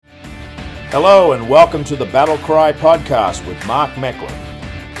Hello and welcome to the BattleCry podcast with Mark Meckler.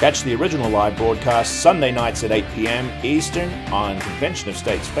 Catch the original live broadcast Sunday nights at 8 p.m. Eastern on Convention of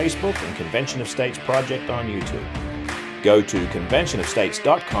States Facebook and Convention of States Project on YouTube. Go to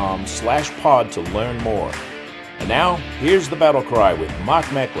conventionofstates.com/pod to learn more. And now, here's the BattleCry with Mark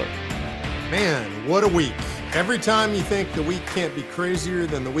Meckler. Man, what a week. Every time you think the week can't be crazier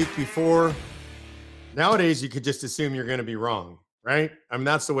than the week before, nowadays you could just assume you're going to be wrong, right? I mean,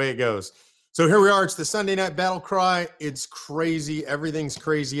 that's the way it goes. So here we are. It's the Sunday night battle cry. It's crazy. Everything's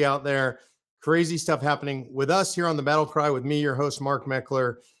crazy out there. Crazy stuff happening with us here on the battle cry with me, your host, Mark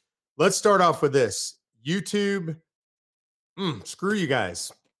Meckler. Let's start off with this. YouTube, screw you guys.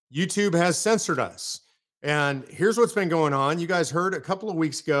 YouTube has censored us. And here's what's been going on. You guys heard a couple of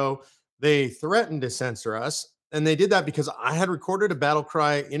weeks ago, they threatened to censor us. And they did that because I had recorded a battle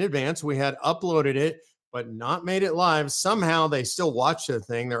cry in advance. We had uploaded it, but not made it live. Somehow they still watch the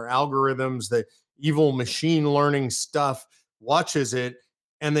thing. Their algorithms, the evil machine learning stuff watches it.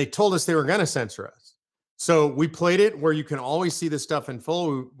 And they told us they were going to censor us. So we played it where you can always see the stuff in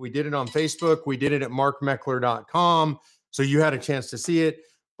full. We did it on Facebook. We did it at markmeckler.com. So you had a chance to see it.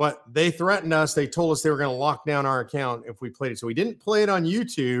 But they threatened us. They told us they were going to lock down our account if we played it. So we didn't play it on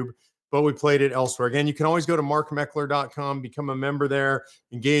YouTube, but we played it elsewhere. Again, you can always go to markmeckler.com, become a member there,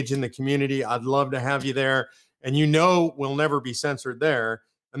 engage in the community. I'd love to have you there. And you know we'll never be censored there.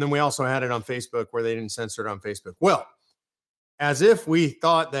 And then we also had it on Facebook where they didn't censor it on Facebook. Well, as if we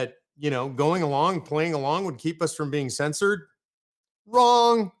thought that, going along, playing along would keep us from being censored.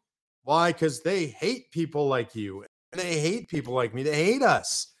 Wrong. Why? Because they hate people like you. And they hate people like me. They hate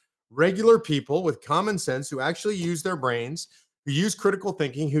us. Regular people with common sense who actually use their brains, who use critical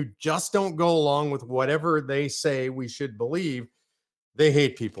thinking, who just don't go along with whatever they say we should believe. They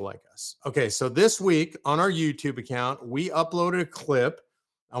hate people like us. Okay, so this week on our YouTube account, we uploaded a clip.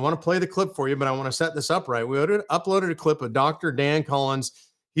 I want to play the clip for you, but I want to set this up right. We uploaded a clip of Dr. Dan Collins.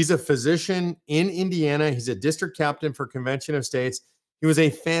 He's a physician in Indiana. He's a district captain for Convention of States. He was a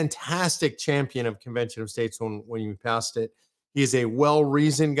fantastic champion of Convention of States when you passed it. He's a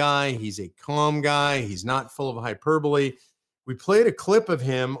well-reasoned guy. He's a calm guy. He's not full of hyperbole. We played a clip of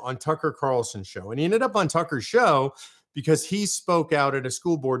him on Tucker Carlson's show, and he ended up on Tucker's show because he spoke out at a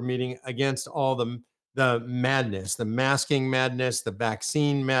school board meeting against all the madness, the masking madness, the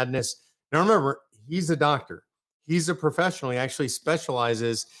vaccine madness. Now, remember, he's a doctor. He's a professional. He actually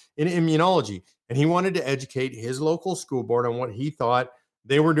specializes in immunology, and he wanted to educate his local school board on what he thought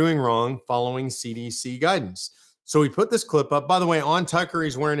they were doing wrong following CDC guidance. So he put this clip up. By the way, on Tucker,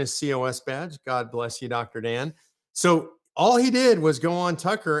 he's wearing his COS badge. God bless you, Dr. Dan. So all he did was go on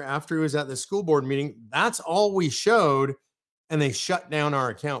Tucker after he was at the school board meeting. That's all we showed. And they shut down our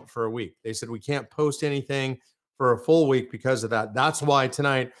account for a week. They said we can't post anything for a full week because of that. That's why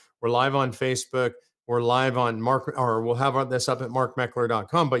tonight we're live on Facebook. We're live on we'll have this up at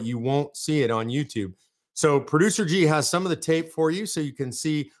markmeckler.com, but you won't see it on YouTube. So Producer G has some of the tape for you so you can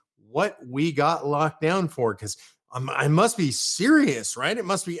see what we got locked down for, because I must be serious, right? It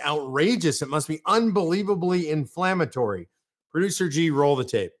must be outrageous. It must be unbelievably inflammatory. Producer G, roll the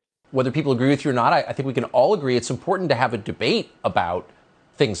tape. Whether people agree with you or not, I think we can all agree it's important to have a debate about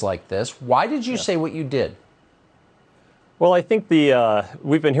things like this. Why did you say what you did? Well, I think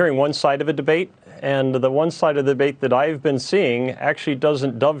we've been hearing one side of a debate, and the one side of the debate that I've been seeing actually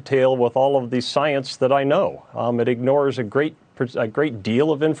doesn't dovetail with all of the science that I know. It ignores a great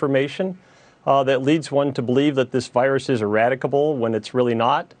deal of information that leads one to believe that this virus is eradicable when it's really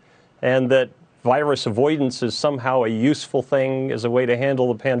not, and that virus avoidance is somehow a useful thing as a way to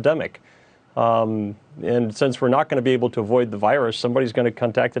handle the pandemic. And since we're not going to be able to avoid the virus, somebody's going to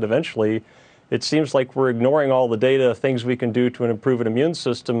contact it eventually. It seems like we're ignoring all the data, things we can do to improve an immune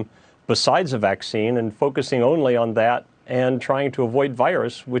system besides a vaccine, and focusing only on that and trying to avoid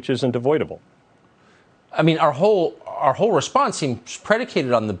virus, which isn't avoidable. I mean, our whole response seems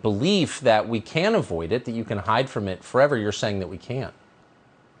predicated on the belief that we can avoid it, that you can hide from it forever. You're saying that we can't.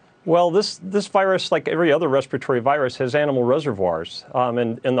 Well, this virus, like every other respiratory virus, has animal reservoirs.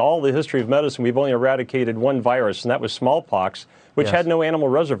 And in all the history of medicine, we've only eradicated one virus, and that was smallpox, which had no animal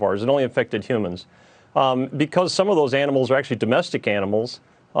reservoirs. It only affected humans. Because some of those animals are actually domestic animals,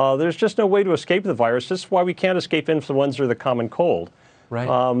 there's just no way to escape the virus. This is why we can't escape influenza or the common cold. Right.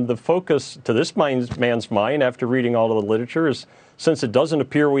 The focus to this man's mind, after reading all of the literature, is since it doesn't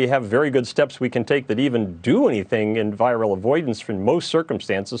appear we have very good steps we can take that even do anything in viral avoidance for most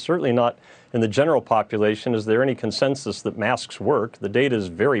circumstances, certainly not in the general population, is there any consensus that masks work? The data is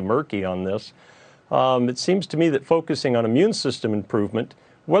very murky on this. It seems to me that focusing on immune system improvement,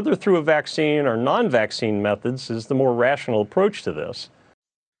 whether through a vaccine or non-vaccine methods, is the more rational approach to this.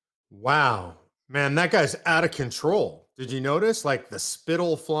 Wow. Man, that guy's out of control. Did you notice? Like the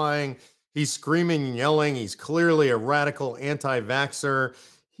spittle flying. He's screaming and yelling. He's clearly a radical anti-vaxxer.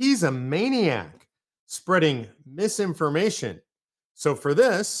 He's a maniac spreading misinformation. So for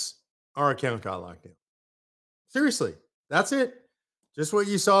this, our account got locked down. Seriously, that's it. Just what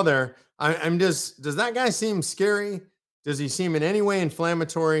you saw there. I'm just, does that guy seem scary? Does he seem in any way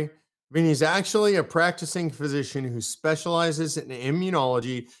inflammatory? I mean, he's actually a practicing physician who specializes in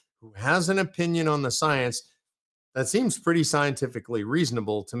immunology, who has an opinion on the science that seems pretty scientifically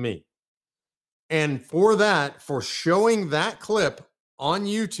reasonable to me. And for that, for showing that clip on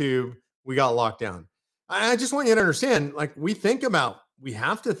YouTube, we got locked down. I just want you to understand, like, we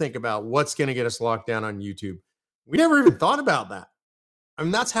have to think about what's going to get us locked down on YouTube. We never even thought about that. I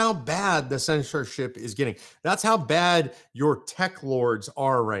mean, that's how bad the censorship is getting. That's how bad your tech lords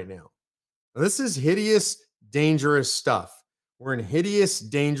are right now. This is hideous, dangerous stuff. We're in hideous,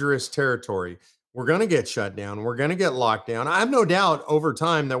 dangerous territory. We're going to get shut down. We're going to get locked down. I have no doubt over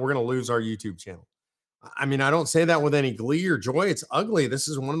time that we're going to lose our YouTube channel. I mean, I don't say that with any glee or joy. It's ugly. This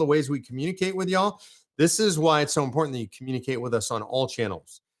is one of the ways we communicate with y'all. This is why it's so important that you communicate with us on all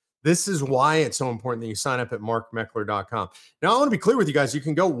channels. This is why it's so important that you sign up at markmeckler.com. Now, I want to be clear with you guys. You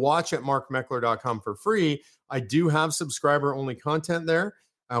can go watch at markmeckler.com for free. I do have subscriber-only content there.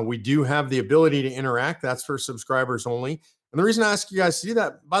 We do have the ability to interact. That's for subscribers only. And the reason I ask you guys to do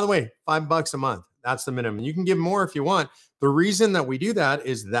that, by the way, $5 a month. That's the minimum. You can give more if you want. The reason that we do that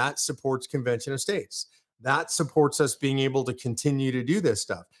is that supports Convention of States. That supports us being able to continue to do this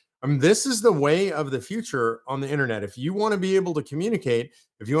stuff. I mean, this is the way of the future on the internet. If you want to be able to communicate,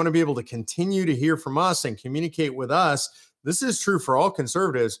 if you want to be able to continue to hear from us and communicate with us, this is true for all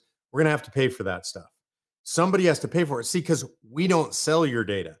conservatives. We're going to have to pay for that stuff. Somebody has to pay for it. See, because we don't sell your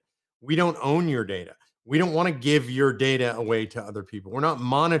data. We don't own your data. We don't want to give your data away to other people. We're not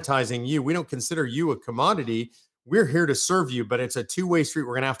monetizing you. We don't consider you a commodity. We're here to serve you, but it's a two-way street.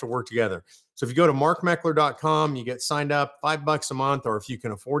 We're going to have to work together. So if you go to markmeckler.com, you get signed up, $5 a month, or if you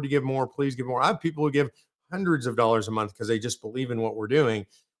can afford to give more, please give more. I have people who give hundreds of dollars a month because they just believe in what we're doing.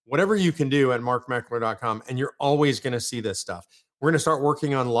 Whatever you can do at markmeckler.com, and you're always going to see this stuff. We're going to start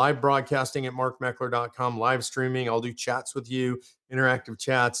working on live broadcasting at markmeckler.com, live streaming. I'll do chats with you, interactive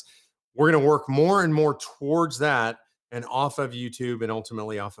chats. We're going to work more and more towards that and off of YouTube and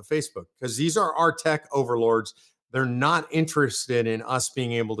ultimately off of Facebook, because these are our tech overlords. They're not interested in us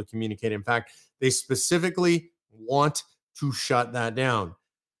being able to communicate. In fact, they specifically want to shut that down.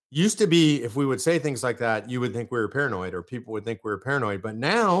 Used to be, if we would say things like that, you would think we were paranoid, or people would think we were paranoid. But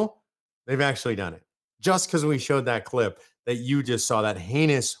now they've actually done it. Just because we showed that clip that you just saw, that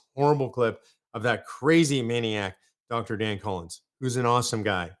heinous, horrible clip of that crazy maniac, Dr. Dan Collins, who's an awesome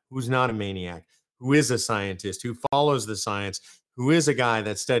guy, who's not a maniac, who is a scientist, who follows the science, who is a guy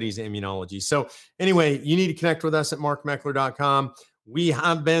that studies immunology. So anyway, you need to connect with us at markmeckler.com. We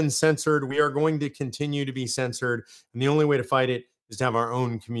have been censored. We are going to continue to be censored. And the only way to fight it is to have our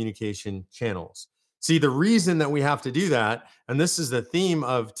own communication channels. See, the reason that we have to do that, and this is the theme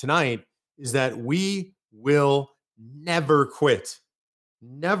of tonight, is that we will never quit.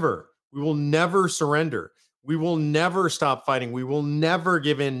 Never. We will never surrender. We will never stop fighting. We will never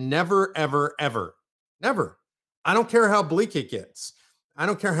give in. Never, ever, ever. Never. I don't care how bleak it gets. I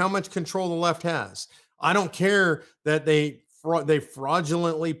don't care how much control the left has. I don't care that they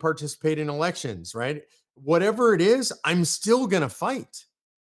fraudulently participate in elections, right? Whatever it is, I'm still going to fight.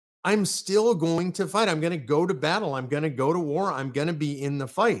 I'm still going to fight. I'm going to go to battle. I'm going to go to war. I'm going to be in the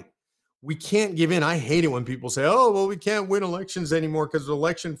fight. We can't give in. I hate it when people say, oh, well, we can't win elections anymore because of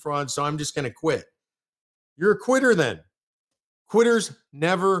election fraud, so I'm just going to quit. You're a quitter then. Quitters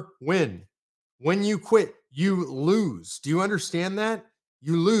never win. When you quit, you lose. Do you understand that?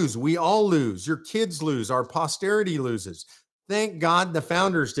 You lose. We all lose. Your kids lose. Our posterity loses. Thank God the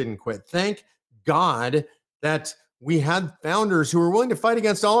founders didn't quit. Thank God that we had founders who were willing to fight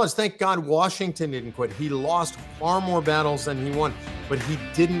against all odds. Thank God Washington didn't quit. He lost far more battles than he won, but he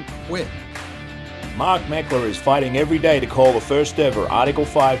didn't quit. Mark Meckler is fighting every day to call the first ever Article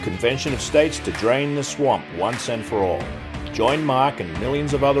 5 Convention of States to drain the swamp once and for all. Join Mark and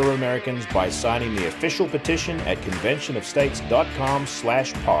millions of other Americans by signing the official petition at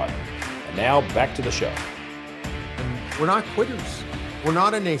conventionofstates.com/pod. And now back to the show. And we're not quitters. We're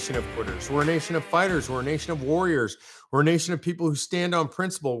not a nation of quitters. We're a nation of fighters. We're a nation of warriors. We're a nation of people who stand on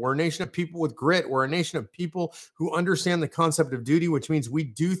principle. We're a nation of people with grit. We're a nation of people who understand the concept of duty, which means we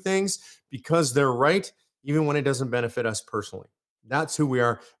do things because they're right, even when it doesn't benefit us personally. That's who we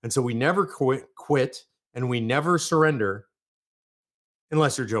are. And so we never quit, and we never surrender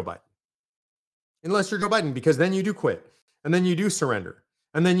unless you're Joe Biden. Unless you're Joe Biden, because then you do quit, and then you do surrender.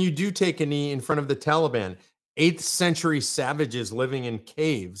 And then you do take a knee in front of the Taliban, 8th century savages living in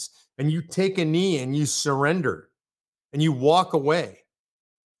caves, and you take a knee and you surrender and you walk away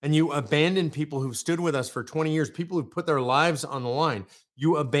and you abandon people who've stood with us for 20 years, people who've put their lives on the line.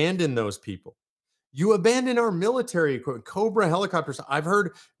 You abandon those people. You abandon our military equipment, Cobra helicopters. I've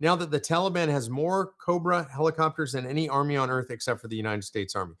heard now that the Taliban has more Cobra helicopters than any army on earth except for the United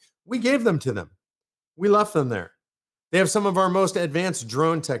States Army. We gave them to them. We left them there. They have some of our most advanced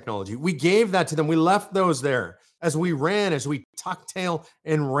drone technology. We gave that to them. We left those there as we ran, as we tucked tail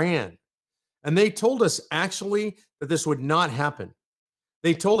and ran. And they told us actually that this would not happen.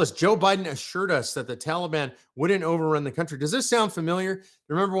 They told us, Joe Biden assured us that the Taliban wouldn't overrun the country. Does this sound familiar?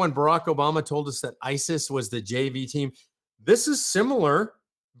 Remember when Barack Obama told us that ISIS was the JV team? This is similar,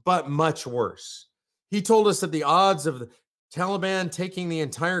 but much worse. He told us that the odds of the Taliban taking the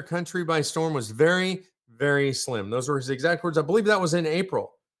entire country by storm was very, very slim. Those were his exact words. I believe that was in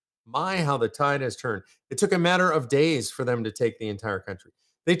April. My, how the tide has turned. It took a matter of days for them to take the entire country.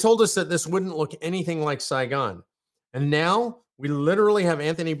 They told us that this wouldn't look anything like Saigon. And now we literally have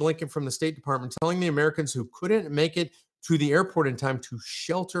Anthony Blinken from the State Department telling the Americans who couldn't make it to the airport in time to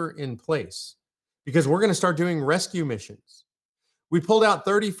shelter in place because we're going to start doing rescue missions. We pulled out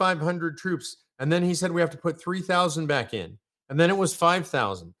 3,500 troops, and then he said we have to put 3,000 back in. And then it was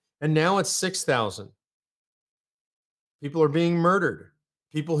 5,000. And now it's 6,000. People are being murdered.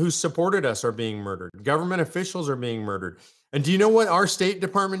 People who supported us are being murdered. Government officials are being murdered. And do you know what our State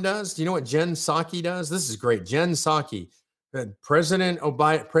Department does? Do you know what Jen Psaki does? This is great. Jen Psaki, President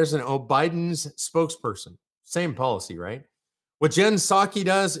Biden's spokesperson. Same policy, right? What Jen Psaki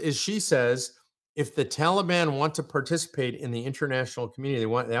does is she says, if the Taliban want to participate in the international community,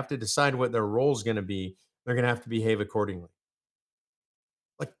 they have to decide what their role is going to be. They're going to have to behave accordingly.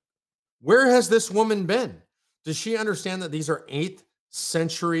 Like, where has this woman been? Does she understand that these are 8th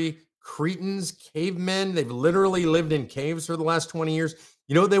century Cretans, cavemen? They've literally lived in caves for the last 20 years.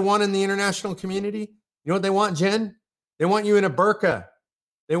 You know what they want in the international community? You know what they want, Jen? They want you in a burqa.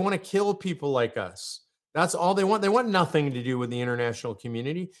 They want to kill people like us. That's all they want. They want nothing to do with the international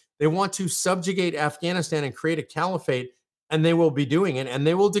community. They want to subjugate Afghanistan and create a caliphate, and they will be doing it. And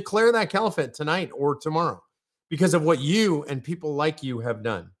they will declare that caliphate tonight or tomorrow because of what you and people like you have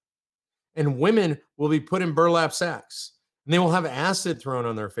done. And women will be put in burlap sacks, and they will have acid thrown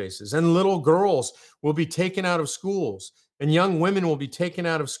on their faces. And little girls will be taken out of schools, and young women will be taken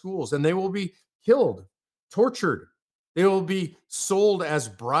out of schools, and they will be killed, tortured. They will be sold as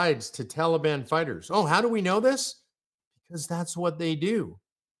brides to Taliban fighters. Oh, how do we know this? Because that's what they do.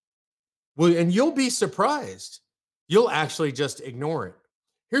 Well, and you'll be surprised. You'll actually just ignore it.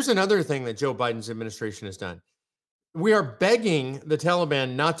 Here's another thing that Joe Biden's administration has done. We are begging the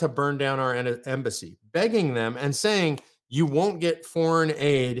Taliban not to burn down our embassy, begging them and saying, you won't get foreign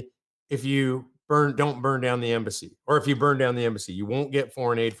aid if you don't burn down the embassy, or if you burn down the embassy, you won't get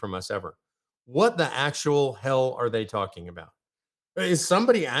foreign aid from us ever. What the actual hell are they talking about? Is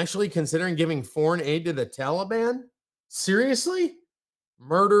somebody actually considering giving foreign aid to the Taliban? Seriously?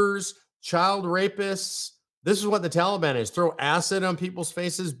 Murders, child rapists. This is what the Taliban is. Throw acid on people's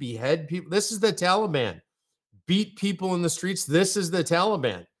faces, behead people. This is the Taliban. Beat people in the streets. This is the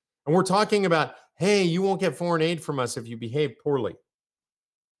Taliban. And we're talking about, hey, you won't get foreign aid from us if you behave poorly.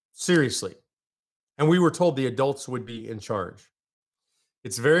 Seriously. And we were told the adults would be in charge.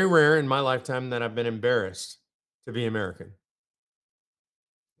 It's very rare in my lifetime that I've been embarrassed to be American.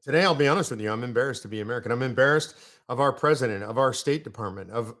 Today, I'll be honest with you, I'm embarrassed to be American. I'm embarrassed of our president, of our State Department,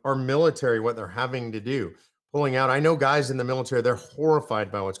 of our military, what they're having to do, pulling out. I know guys in the military, they're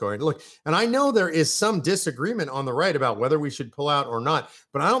horrified by what's going on. Look, and I know there is some disagreement on the right about whether we should pull out or not,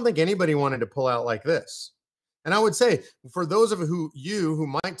 but I don't think anybody wanted to pull out like this. And I would say, for those of you who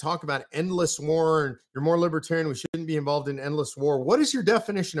might talk about endless war and you're more libertarian, we shouldn't be involved in endless war. What is your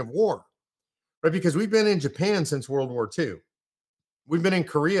definition of war? Right? Because we've been in Japan since World War II. We've been in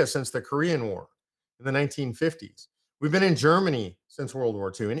Korea since the Korean War in the 1950s. We've been in Germany since World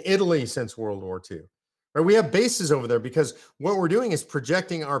War II, in Italy since World War II. Right? We have bases over there because what we're doing is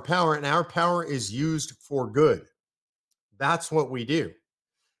projecting our power, and our power is used for good. That's what we do.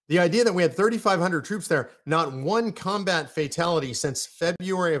 The idea that we had 3,500 troops there, not one combat fatality since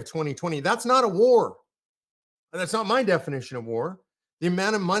February of 2020, that's not a war. That's not my definition of war. The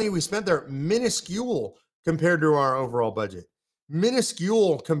amount of money we spent there, minuscule compared to our overall budget.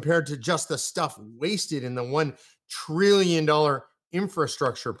 Minuscule compared to just the stuff wasted in the $1 trillion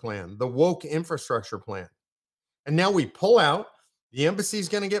infrastructure plan, the woke infrastructure plan. And now we pull out, the embassy's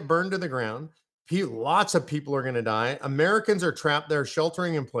going to get burned to the ground. Lots of people are going to die. Americans are trapped there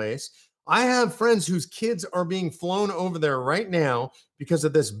sheltering in place. I have friends whose kids are being flown over there right now because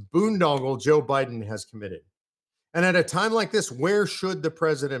of this boondoggle Joe Biden has committed. And at a time like this, where should the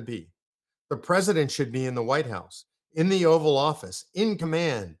president be? The president should be in the White House, in the Oval Office, in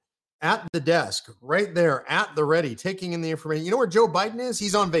command, at the desk, right there, at the ready, taking in the information. You know where Joe Biden is?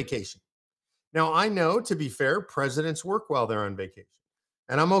 He's on vacation. Now, I know, to be fair, presidents work while they're on vacation,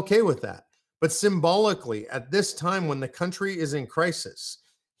 and I'm okay with that. But symbolically, at this time when the country is in crisis,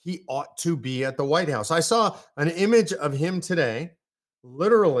 he ought to be at the White House. I saw an image of him today,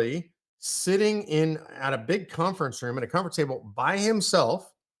 literally sitting in at a big conference room at a conference table by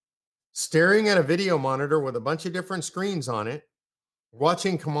himself, staring at a video monitor with a bunch of different screens on it,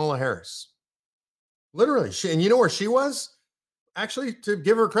 watching Kamala Harris. Literally, and you know where she was? Actually, to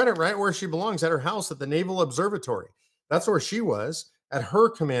give her credit, right where she belongs, at her house at the Naval Observatory. That's where she was, at her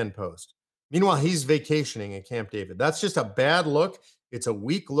command post. Meanwhile, he's vacationing at Camp David. That's just a bad look. It's a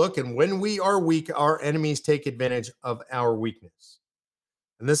weak look. And when we are weak, our enemies take advantage of our weakness.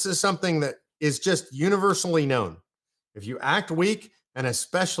 And this is something that is just universally known. If you act weak, and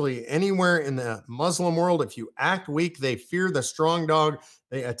especially anywhere in the Muslim world, if you act weak, they fear the strong dog,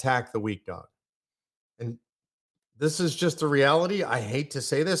 they attack the weak dog. And this is just the reality. I hate to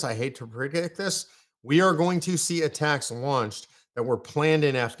say this. I hate to predict this. We are going to see attacks launched that were planned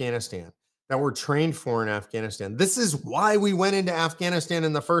in Afghanistan, that were trained for in Afghanistan. This is why we went into Afghanistan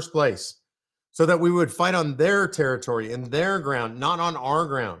in the first place, so that we would fight on their territory and their ground, not on our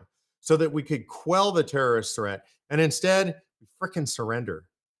ground, so that we could quell the terrorist threat. And instead, we frickin' surrender.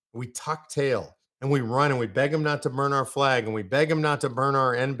 We tuck tail and we run and we beg them not to burn our flag and we beg them not to burn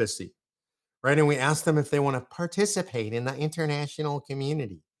our embassy. Right? And we ask them if they want to participate in the international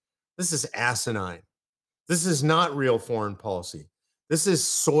community. This is asinine. This is not real foreign policy. This is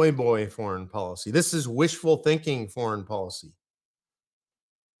soy boy foreign policy. This is wishful thinking foreign policy.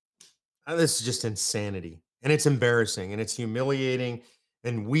 This is just insanity. And it's embarrassing and it's humiliating.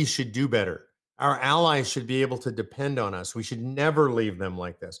 And we should do better. Our allies should be able to depend on us. We should never leave them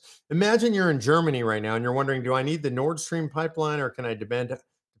like this. Imagine you're in Germany right now and you're wondering, do I need the Nord Stream pipeline or can I depend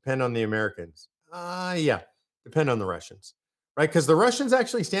on the Americans? Yeah, depend on the Russians, right? Because the Russians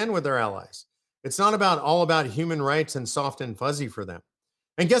actually stand with their allies. It's not all about human rights and soft and fuzzy for them.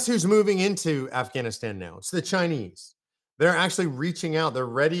 And guess who's moving into Afghanistan now? It's the Chinese. They're actually reaching out. They're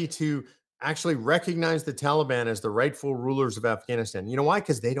ready to actually recognize the Taliban as the rightful rulers of Afghanistan. You know why?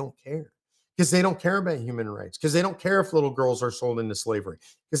 Because they don't care. Because they don't care about human rights. Because they don't care if little girls are sold into slavery.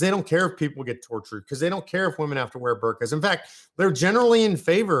 Because they don't care if people get tortured. Because they don't care if women have to wear burqas. In fact, they're generally in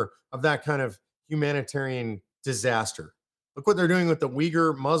favor of that kind of humanitarian disaster. Look what they're doing with the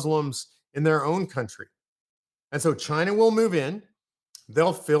Uyghur Muslims in their own country. And so China will move in.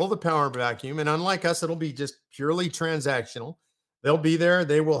 They'll fill the power vacuum. And unlike us, it'll be just purely transactional. They'll be there.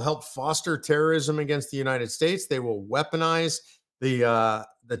 They will help foster terrorism against the United States. They will weaponize the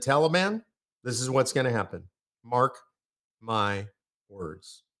Taliban. This is what's going to happen. Mark my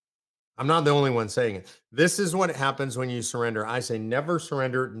words. I'm not the only one saying it. This is what happens when you surrender. I say never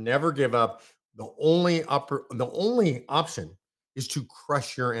surrender, never give up. The only option is to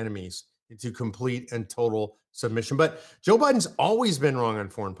crush your enemies into complete and total submission. But Joe Biden's always been wrong on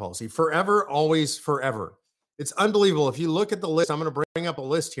foreign policy. Forever, always, forever. It's unbelievable. If you look at the list, I'm going to bring up a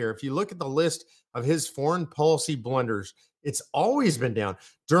list here. If you look at the list of his foreign policy blunders, it's always been down.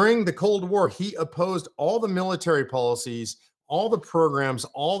 During the Cold War, he opposed all the military policies, all the programs,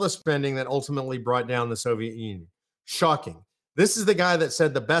 all the spending that ultimately brought down the Soviet Union. Shocking. This is the guy that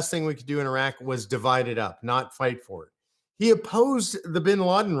said the best thing we could do in Iraq was divide it up, not fight for it. He opposed the bin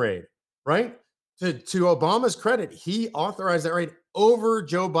Laden raid, right? To Obama's credit, he authorized that raid over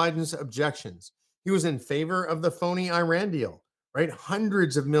Joe Biden's objections. He was in favor of the phony Iran deal, right?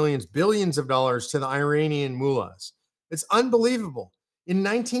 Hundreds of millions, billions of dollars to the Iranian mullahs. It's unbelievable. In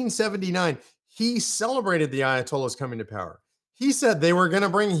 1979, he celebrated the Ayatollahs coming to power. He said they were going to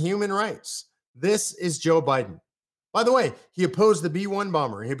bring human rights. This is Joe Biden. By the way, he opposed the B-1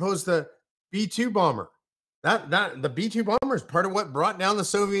 bomber. He opposed the B-2 bomber. The B-2 bomber is part of what brought down the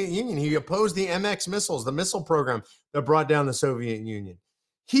Soviet Union. He opposed the MX missiles, the missile program that brought down the Soviet Union.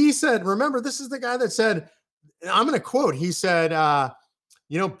 He said, remember, this is the guy that said, I'm going to quote, he said,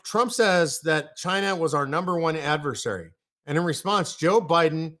 Trump says that China was our number one adversary. And in response, Joe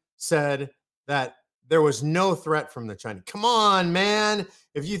Biden said that there was no threat from the Chinese. Come on, man.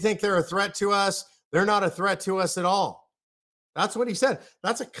 If you think they're a threat to us, they're not a threat to us at all. That's what he said.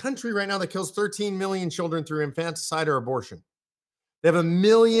 That's a country right now that kills 13 million children through infanticide or abortion. They have 1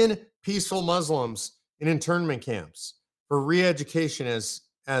 million peaceful Muslims in internment camps for re-education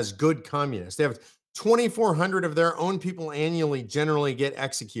as good communists. They have 2,400 of their own people annually generally get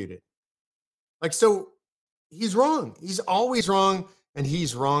executed. Like, so he's wrong. He's always wrong, and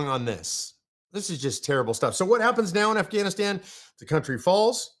he's wrong on this. This is just terrible stuff. So what happens now in Afghanistan? The country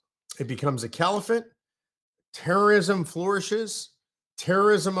falls. It becomes a caliphate. Terrorism flourishes.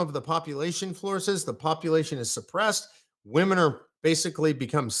 Terrorism of the population flourishes. The population is suppressed. Women are basically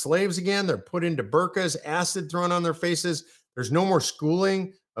become slaves again. They're put into burqas, acid thrown on their faces. There's no more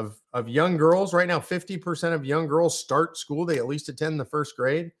schooling of young girls. Right now, 50% of young girls start school. They at least attend the first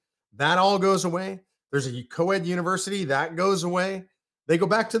grade. That all goes away. There's a co-ed university. That goes away. They go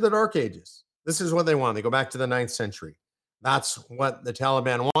back to the dark ages. This is what they want. They go back to the 9th century. That's what the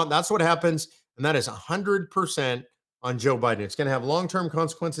Taliban want. That's what happens. And that is 100% on Joe Biden. It's going to have long-term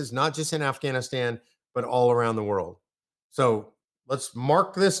consequences, not just in Afghanistan, but all around the world. So let's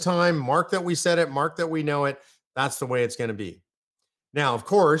mark this time, mark that we said it, mark that we know it. That's the way it's going to be. Now, of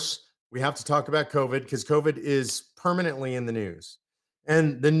course, we have to talk about COVID because COVID is permanently in the news.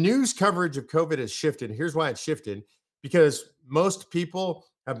 And the news coverage of COVID has shifted. Here's why it shifted. Because most people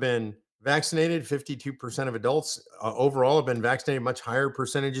have been vaccinated. 52% of adults overall have been vaccinated, much higher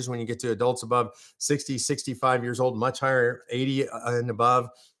percentages when you get to adults above 60, 65 years old, much higher, 80 and above.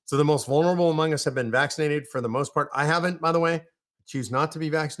 So the most vulnerable among us have been vaccinated for the most part. I haven't, by the way. I choose not to be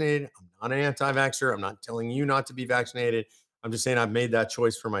vaccinated. I'm not an anti-vaxxer. I'm not telling you not to be vaccinated. I'm just saying I've made that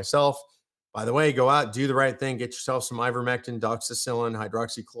choice for myself. By the way, go out, do the right thing. Get yourself some ivermectin, doxycycline,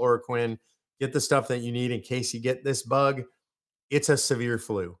 hydroxychloroquine. Get the stuff that you need in case you get this bug. It's a severe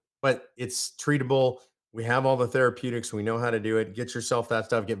flu, but it's treatable. We have all the therapeutics. We know how to do it. Get yourself that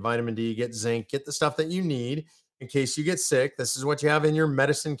stuff. Get vitamin D, get zinc, get the stuff that you need in case you get sick. This is what you have in your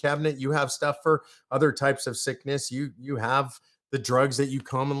medicine cabinet. You have stuff for other types of sickness. You have the drugs that you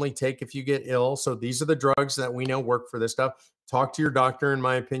commonly take if you get ill. So these are the drugs that we know work for this stuff. Talk to your doctor, in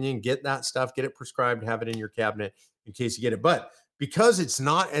my opinion. Get that stuff. Get it prescribed. Have it in your cabinet in case you get it. But because it's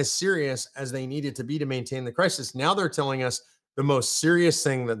not as serious as they need it to be to maintain the crisis, now they're telling us the most serious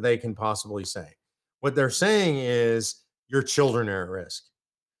thing that they can possibly say. What they're saying is your children are at risk.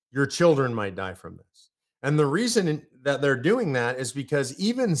 Your children might die from this. And the reason that they're doing that is because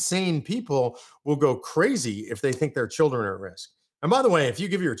even sane people will go crazy if they think their children are at risk. And by the way, if you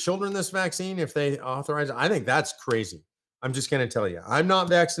give your children this vaccine, if they authorize it, I think that's crazy. I'm just going to tell you, I'm not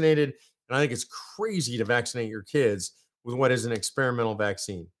vaccinated, and I think it's crazy to vaccinate your kids with what is an experimental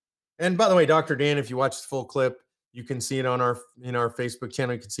vaccine. And by the way, Dr. Dan, if you watch the full clip, you can see it on our Facebook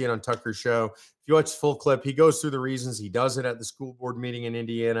channel. You can see it on Tucker's show. If you watch the full clip, he goes through the reasons. He does it at the school board meeting in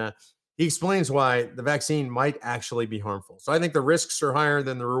Indiana. He explains why the vaccine might actually be harmful. So I think the risks are higher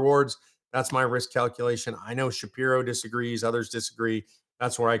than the rewards. That's my risk calculation. I know Shapiro disagrees. Others disagree.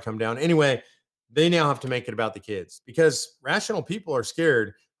 That's where I come down. Anyway, they now have to make it about the kids because rational people are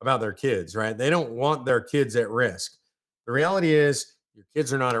scared about their kids, right? They don't want their kids at risk. The reality is your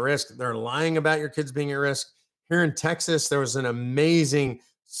kids are not at risk. They're lying about your kids being at risk. Here in Texas, there was an amazing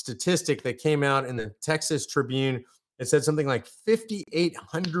statistic that came out in the Texas Tribune. It said something like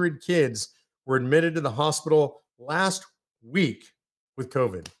 5,800 kids were admitted to the hospital last week with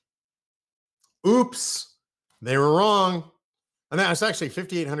COVID. Oops, they were wrong. And that's actually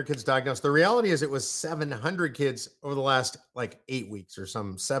 5,800 kids diagnosed. The reality is it was 700 kids over the last 8 weeks or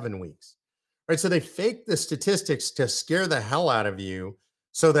 7 weeks. Right? So they faked the statistics to scare the hell out of you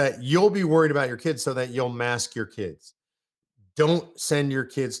so that you'll be worried about your kids so that you'll mask your kids. Don't send your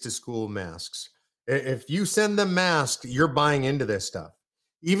kids to school masks. If you send them masks, you're buying into this stuff.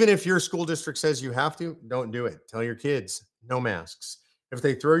 Even if your school district says you have to, don't do it. Tell your kids, no masks. If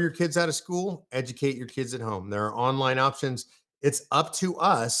they throw your kids out of school, educate your kids at home. There are online options. It's up to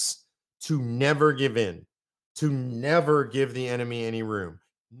us to never give in, to never give the enemy any room.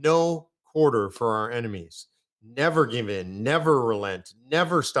 No quarter for our enemies. Never give in, never relent,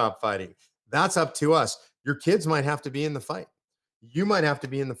 never stop fighting. That's up to us. Your kids might have to be in the fight. You might have to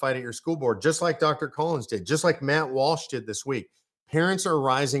be in the fight at your school board, just like Dr. Collins did, just like Matt Walsh did this week. Parents are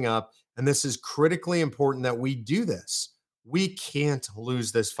rising up, and this is critically important that we do this. We can't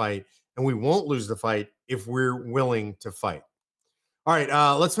lose this fight, and we won't lose the fight if we're willing to fight. All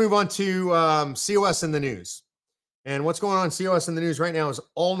right, let's move on to COS in the news. And what's going on in COS in the news right now is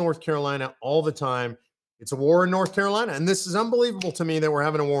all North Carolina, all the time. It's a war in North Carolina, and this is unbelievable to me that we're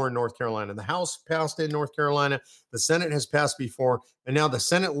having a war in North Carolina. The House passed in North Carolina. The Senate has passed before, and now the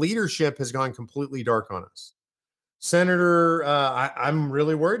Senate leadership has gone completely dark on us. Senator, I'm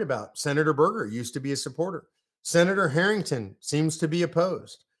really worried about. Senator Berger used to be a supporter. Senator Harrington seems to be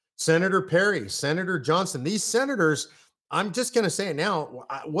opposed. Senator Perry, Senator Johnson, these senators, I'm just going to say it now.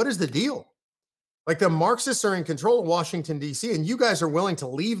 What is the deal? Like the Marxists are in control of Washington, D.C., and you guys are willing to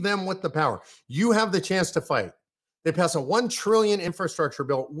leave them with the power. You have the chance to fight. They pass a $1 trillion infrastructure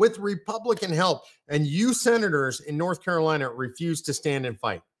bill with Republican help, and you senators in North Carolina refuse to stand and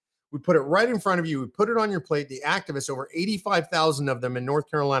fight. We put it right in front of you. We put it on your plate. The activists, over 85,000 of them in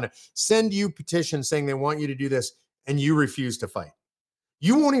North Carolina, send you petitions saying they want you to do this, and you refuse to fight.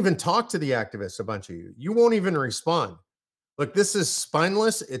 You won't even talk to the activists, a bunch of you. You won't even respond. Look, this is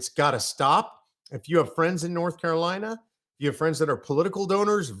spineless. It's got to stop. If you have friends in North Carolina, if you have friends that are political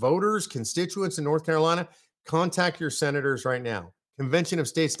donors, voters, constituents in North Carolina, contact your senators right now.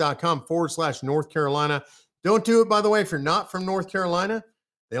 conventionofstates.com/North Carolina. Don't do it, by the way, if you're not from North Carolina.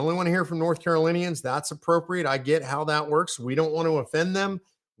 They only want to hear from North Carolinians. That's appropriate. I get how that works. We don't want to offend them.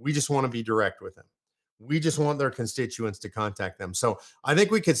 We just want to be direct with them. We just want their constituents to contact them. So I think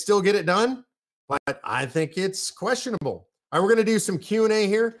we could still get it done, but I think it's questionable. All right, we're going to do some Q&A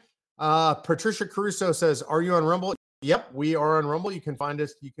here. Patricia Caruso says, are you on Rumble? Yep, we are on Rumble. You can find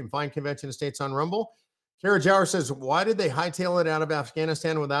us. You can find Convention of States on Rumble. Kara Jower says, why did they hightail it out of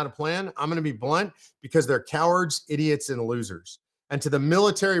Afghanistan without a plan? I'm going to be blunt, because they're cowards, idiots, and losers. And to the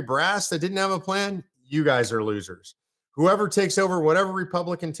military brass that didn't have a plan, you guys are losers. Whoever takes over, whatever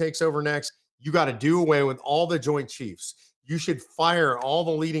Republican takes over next, you got to do away with all the Joint Chiefs. You should fire all the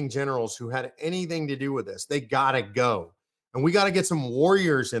leading generals who had anything to do with this. They got to go. And we got to get some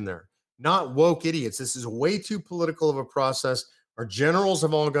warriors in there, not woke idiots. This is way too political of a process. Our generals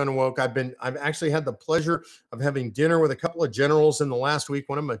have all gone woke. I've actually had the pleasure of having dinner with a couple of generals in the last week.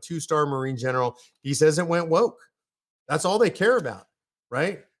 One of them, a 2-star Marine general. He says it went woke. That's all they care about,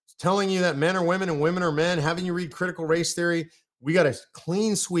 right? It's telling you that men are women and women are men, having you read critical race theory. We got to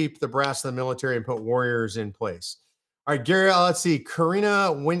clean sweep the brass of the military and put warriors in place. All right, Gary, let's see.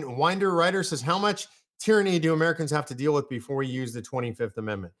 Karina Winder Ryder says, how much tyranny do Americans have to deal with before we use the 25th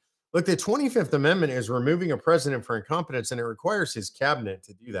Amendment? Look, the 25th Amendment is removing a president for incompetence, and it requires his cabinet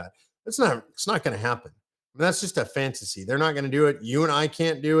to do that. It's not going to happen. I mean, that's just a fantasy. They're not going to do it. You and I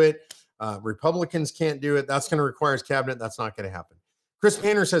can't do it. Republicans can't do it. That's going to require his cabinet. That's not going to happen. Chris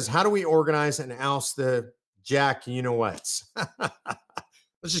Painter says, how do we organize and oust the Jack you-know-whats?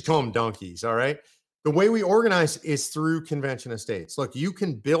 Let's just call them donkeys, all right? The way we organize is through Convention of States. Look, you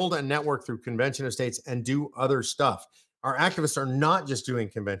can build a network through Convention of States and do other stuff. Our activists are not just doing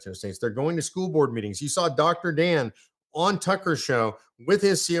Convention of States. They're going to school board meetings. You saw Dr. Dan on Tucker's show with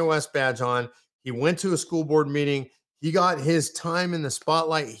his COS badge on. He went to a school board meeting. He got his time in the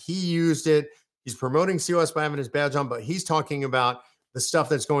spotlight. He used it. He's promoting COS by having his badge on, but he's talking about the stuff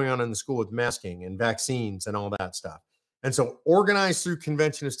that's going on in the school with masking and vaccines and all that stuff. And so organize through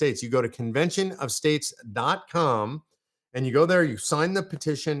Convention of States. You go to conventionofstates.com and you go there, you sign the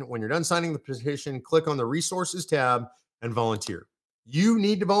petition. When you're done signing the petition, click on the resources tab and volunteer. You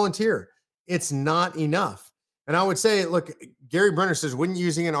need to volunteer. It's not enough. And I would say, look, Gary Brenner says, wouldn't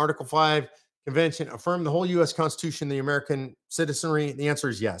using an Article 5 convention affirm the whole U.S. Constitution, the American citizenry? The answer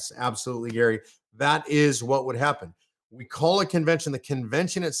is yes, absolutely, Gary. That is what would happen. We call it convention. The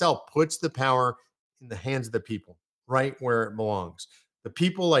convention itself puts the power in the hands of the people, right where it belongs. The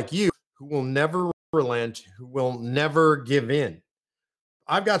people like you who will never relent, who will never give in.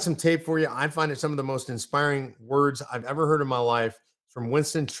 I've got some tape for you. I find it some of the most inspiring words I've ever heard in my life from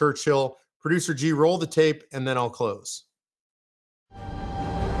Winston Churchill. Producer G, roll the tape, and then I'll close.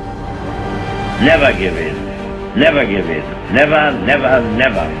 Never give in. Never give in. Never, never,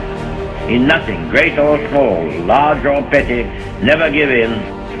 never. In nothing, great or small, large or petty, never give in,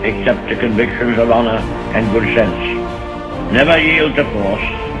 except to convictions of honor and good sense. Never yield to force.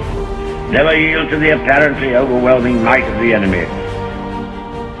 Never yield to the apparently overwhelming might of the enemy.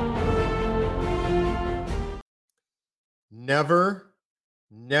 Never,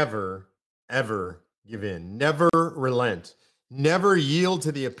 never, ever give in. Never relent. Never yield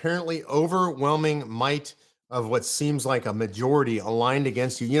to the apparently overwhelming might of what seems like a majority aligned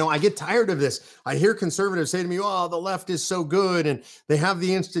against you. You know, I get tired of this. I hear conservatives say to me, oh, the left is so good, and they have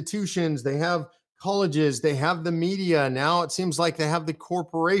the institutions, they have colleges, they have the media. Now it seems like they have the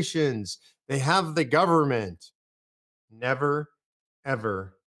corporations, they have the government. Never,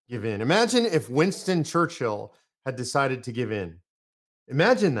 ever give in. Imagine if Winston Churchill had decided to give in.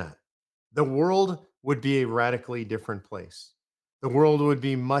 Imagine that. The world would be a radically different place. The world would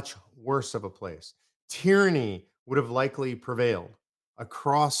be much worse of a place. Tyranny would have likely prevailed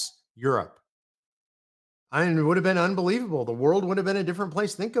across Europe. And it would have been unbelievable. The world would have been a different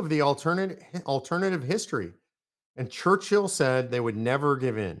place. Think of the alternative history. And Churchill said they would never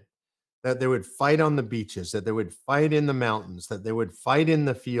give in, that they would fight on the beaches, that they would fight in the mountains, that they would fight in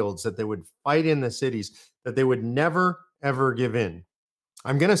the fields, that they would fight in the cities, that they would never, ever give in.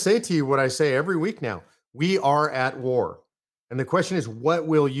 I'm going to say to you what I say every week now. We are at war. And the question is, what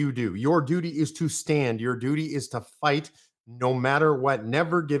will you do? Your duty is to stand. Your duty is to fight no matter what.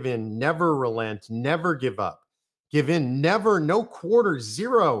 Never give in, never relent, never give up. Give in, never, no quarter,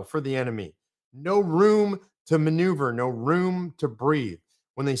 zero for the enemy. No room to maneuver, no room to breathe.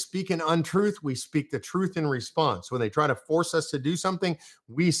 When they speak an untruth, we speak the truth in response. When they try to force us to do something,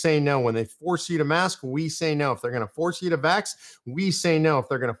 we say no. When they force you to mask, we say no. If they're going to force you to vax, we say no. If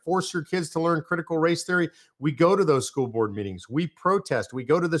they're going to force your kids to learn critical race theory, we go to those school board meetings. We protest. We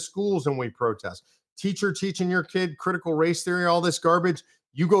go to the schools and we protest. Teacher teaching your kid critical race theory, all this garbage,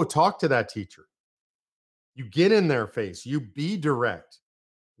 you go talk to that teacher. You get in their face. You be direct.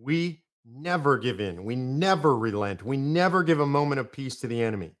 We never give in. We never relent. We never give a moment of peace to the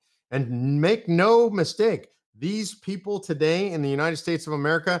enemy. And make no mistake, these people today in the United States of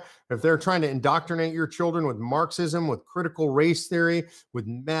America, if they're trying to indoctrinate your children with Marxism, with critical race theory, with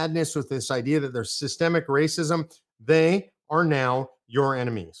madness, with this idea that there's systemic racism, they are now your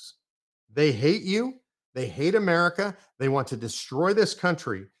enemies. They hate you. They hate America. They want to destroy this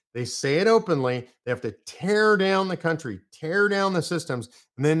country. They say it openly. They have to tear down the country, tear down the systems,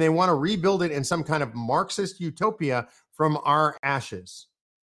 and then they want to rebuild it in some kind of Marxist utopia from our ashes.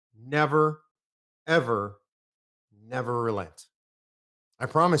 Never, ever, never relent. I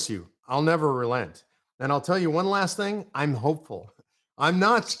promise you, I'll never relent. And I'll tell you one last thing. I'm hopeful. I'm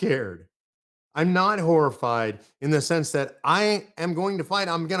not scared. I'm not horrified in the sense that I am going to fight.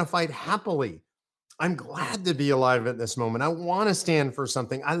 I'm going to fight happily. I'm glad to be alive at this moment. I want to stand for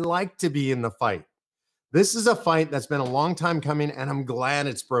something. I like to be in the fight. This is a fight that's been a long time coming, and I'm glad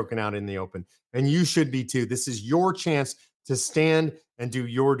it's broken out in the open. And you should be too. This is your chance to stand and do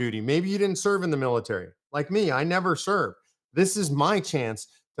your duty. Maybe you didn't serve in the military. Like me, I never served. This is my chance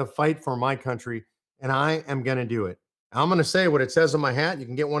to fight for my country, and I am going to do it. I'm going to say what it says on my hat. You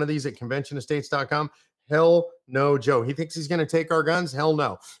can get one of these at conventionofstates.com. Hell no, Joe. He thinks he's going to take our guns? Hell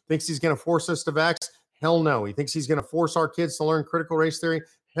no. Thinks he's going to force us to vax? Hell no. He thinks he's going to force our kids to learn critical race theory?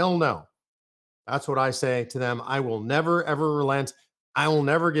 Hell no. That's what I say to them. I will never, ever relent. I will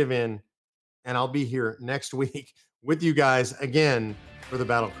never give in. And I'll be here next week with you guys again for the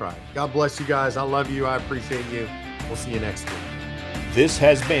Battle Cry. God bless you guys. I love you. I appreciate you. We'll see you next week. This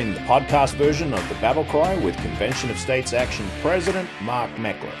has been the podcast version of the Battle Cry with Convention of States Action President Mark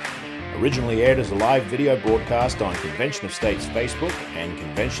Meckler. Originally aired as a live video broadcast on Convention of States Facebook and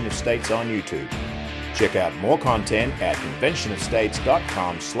Convention of States on YouTube. Check out more content at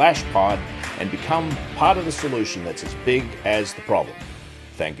conventionofstates.com/pod and become part of the solution that's as big as the problem.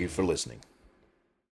 Thank you for listening.